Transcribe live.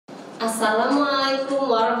Assalamualaikum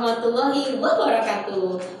warahmatullahi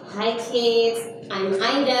wabarakatuh. Hi kids, I'm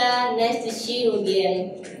Aida. Nice to see you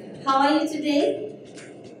again. How are you today?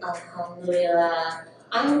 Alhamdulillah,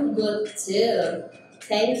 I'm good too.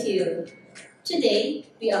 Thank you. Today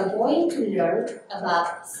we are going to learn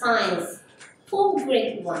about science for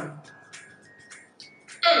grade 1.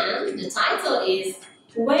 And the title is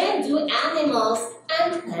Where Do Animals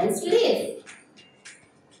and Plants Live?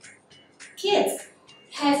 Kids,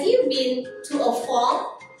 have you been to a farm?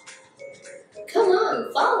 Come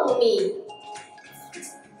on, follow me.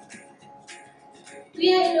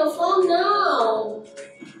 We are in a farm now.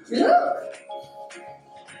 Look,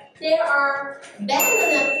 there are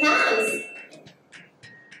banana plants,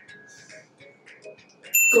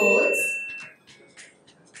 goats,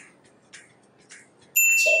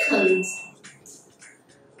 chickens,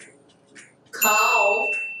 cow,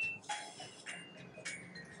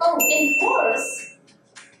 and horse.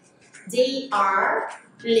 They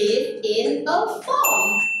live in a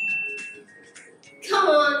farm. Come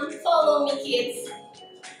on, follow me, kids.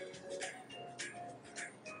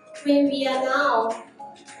 Where we are now?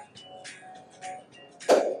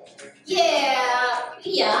 Yeah,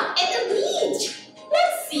 we are at the beach.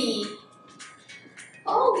 Let's see.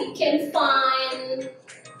 We can find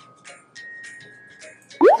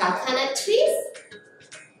coconut trees.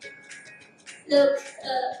 Look,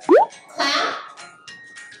 crab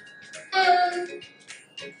and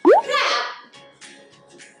crab.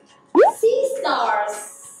 Sea stars.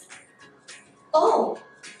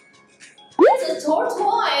 It's a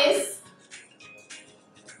tortoise.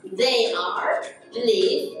 They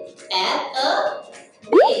live at a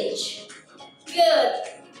beach. Good.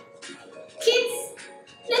 Kids,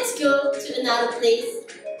 let's go to another place.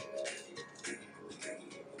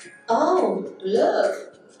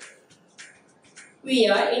 Look. We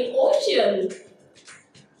are in ocean.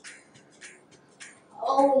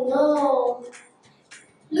 Oh no.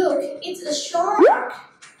 Look, it's a shark.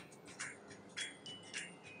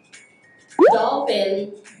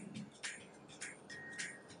 Dolphin.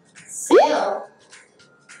 Seal.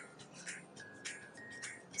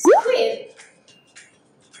 Squid.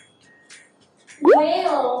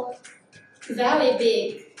 Whale. Very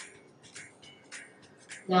big.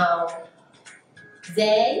 Now,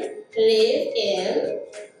 they live in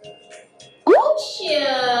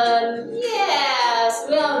ocean. Yes,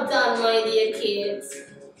 well done, my dear kids.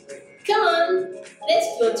 Come on, let's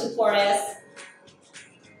go to forest.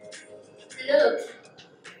 Look.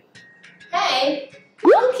 Hey,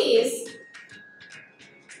 monkeys.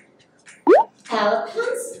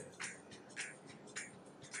 Elephants.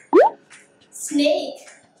 Snake.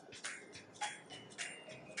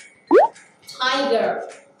 Tiger.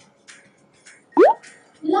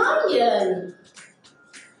 Lion.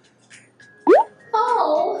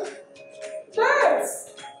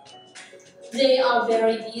 Birds. They are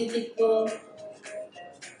very beautiful.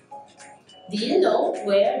 Do you know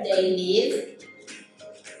where they live?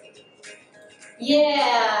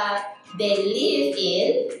 Yeah, they live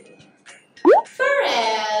in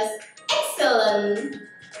forest. Excellent.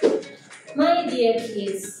 My dear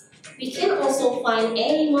kids, we can also find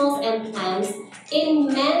animals and plants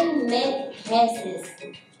in man-made places,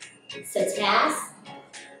 such as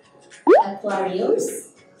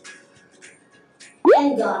aquariums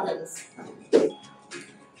and gardens.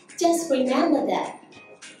 Just remember that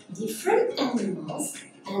different animals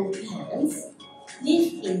and plants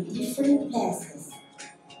live in different places.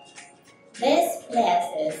 These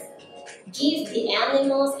places give the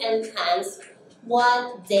animals and plants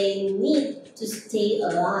what they need to stay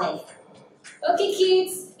alive. Okay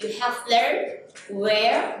kids, you have learned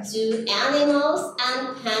where do animals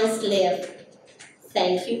and plants live.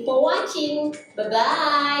 Thank you for watching.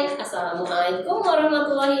 Bye-bye. Assalamualaikum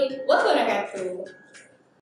warahmatullahi wabarakatuh.